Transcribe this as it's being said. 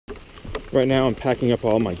Right now I'm packing up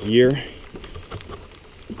all my gear.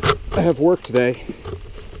 I have work today.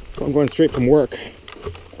 I'm going straight from work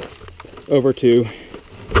over to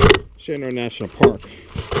Shenandoah National Park,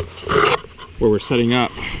 where we're setting up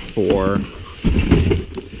for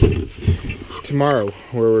tomorrow,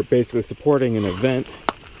 where we're basically supporting an event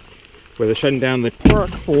where they're shutting down the park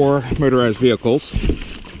for motorized vehicles.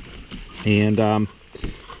 And there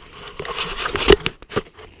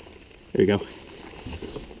you go.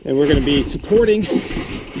 And we're going to be supporting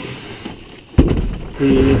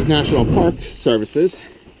the National Park services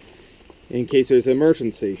in case there's an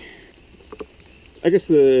emergency. I guess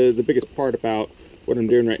the biggest part about what I'm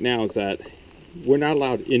doing right now is that we're not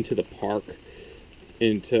allowed into the park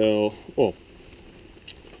until, well,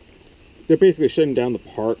 they're basically shutting down the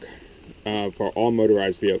park for all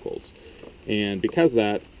motorized vehicles. And because of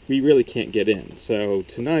that, we really can't get in. So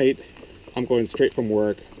tonight, I'm going straight from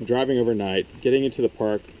work, driving overnight, getting into the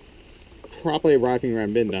park, probably arriving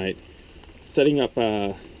around midnight, setting up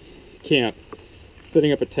a camp,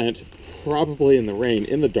 setting up a tent, probably in the rain,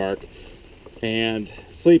 in the dark, and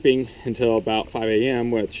sleeping until about 5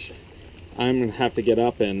 a.m., which I'm going to have to get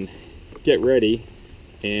up and get ready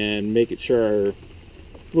and make it sure it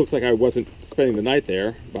looks like I wasn't spending the night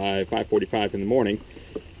there by 5:45 in the morning,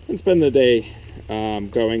 and spend the day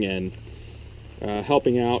going and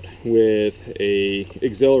helping out with a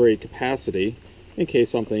auxiliary capacity in case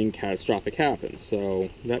something catastrophic happens. So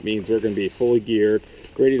that means we're going to be fully geared,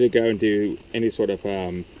 ready to go and do any sort of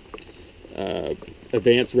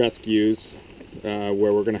advanced rescues where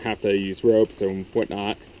we're going to have to use ropes and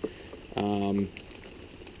whatnot.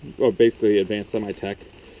 Well, basically advanced semi-tech.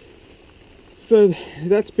 So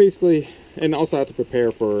that's basically, and also have to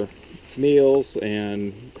prepare for meals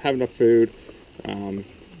and have enough food.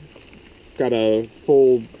 Got a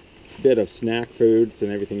full bit of snack foods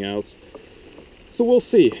and everything else. So we'll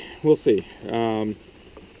see. We'll see. All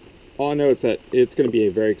I know is that it's going to be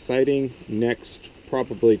a very exciting next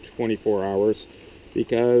probably 24 hours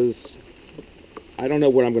because I don't know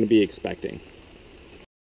what I'm going to be expecting.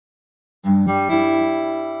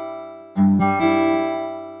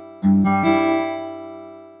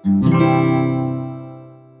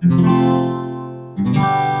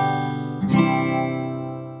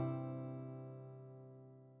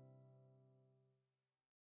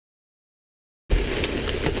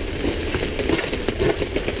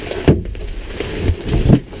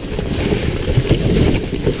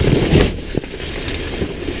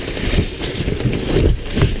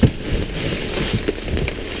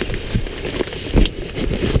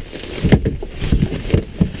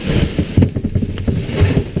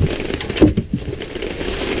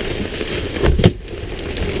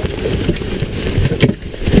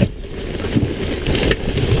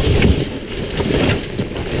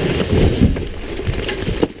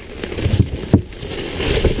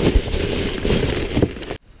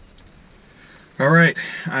 Alright,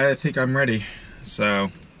 I think I'm ready.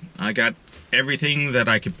 So, I got everything that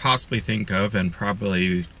I could possibly think of and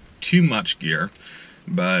probably too much gear.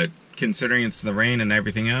 But considering it's the rain and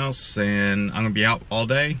everything else and I'm going to be out all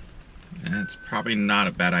day, it's probably not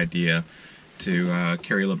a bad idea to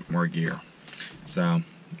carry a little bit more gear. So,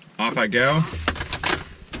 off I go.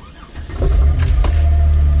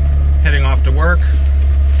 Heading off to work.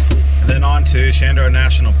 And then on to Shenandoah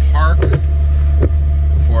National Park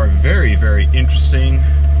for a very, very interesting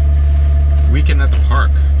weekend at the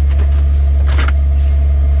park.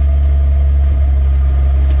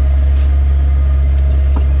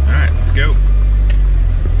 Alright, let's go.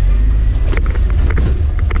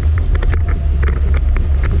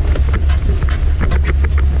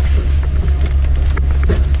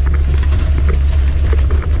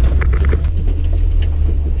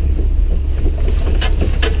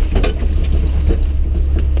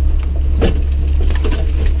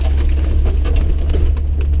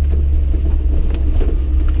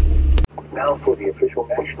 For the official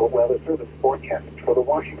National Weather Service forecast for the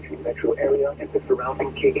Washington metro area and the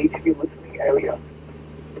surrounding KHV listening area.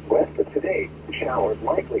 West of today, showers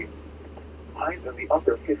likely. Highs in the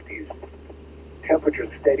upper 50s. Temperatures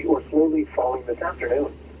steady or slowly falling this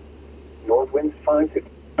afternoon. North winds 5 to 10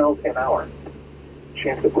 miles an hour.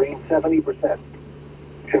 Chance of rain 70%.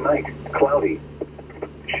 Tonight, cloudy.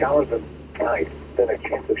 Showers at night, then a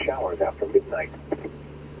chance of showers after midnight.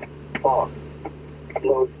 Fog.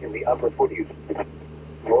 Lows in the upper 40s.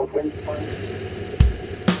 North winds 5.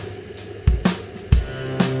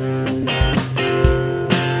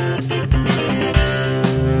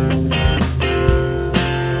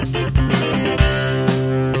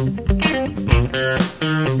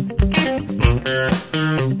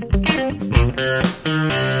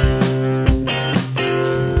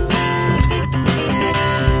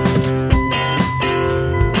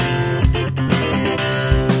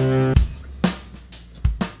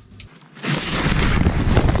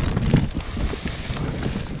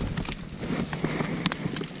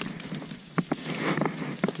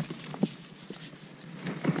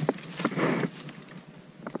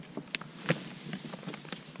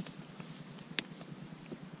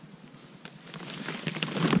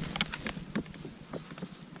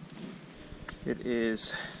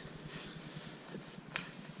 is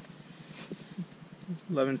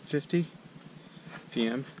 11:50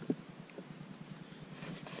 p.m.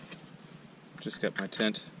 Just got my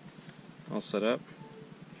tent all set up.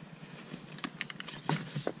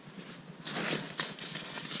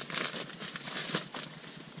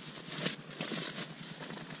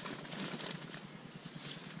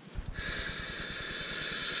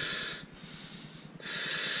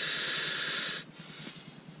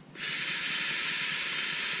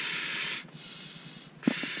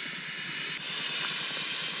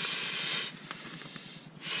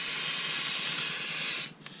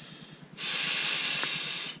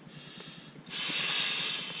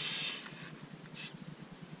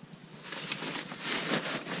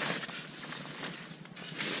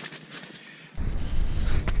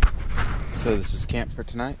 So this is camp for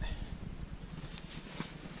tonight,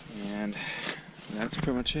 and that's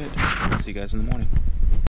pretty much it. I'll see you guys in the morning.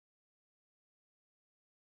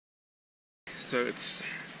 So it's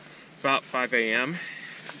about 5 a.m.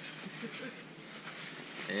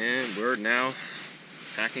 and we're now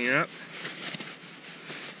packing up,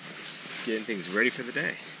 getting things ready for the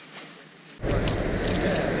day.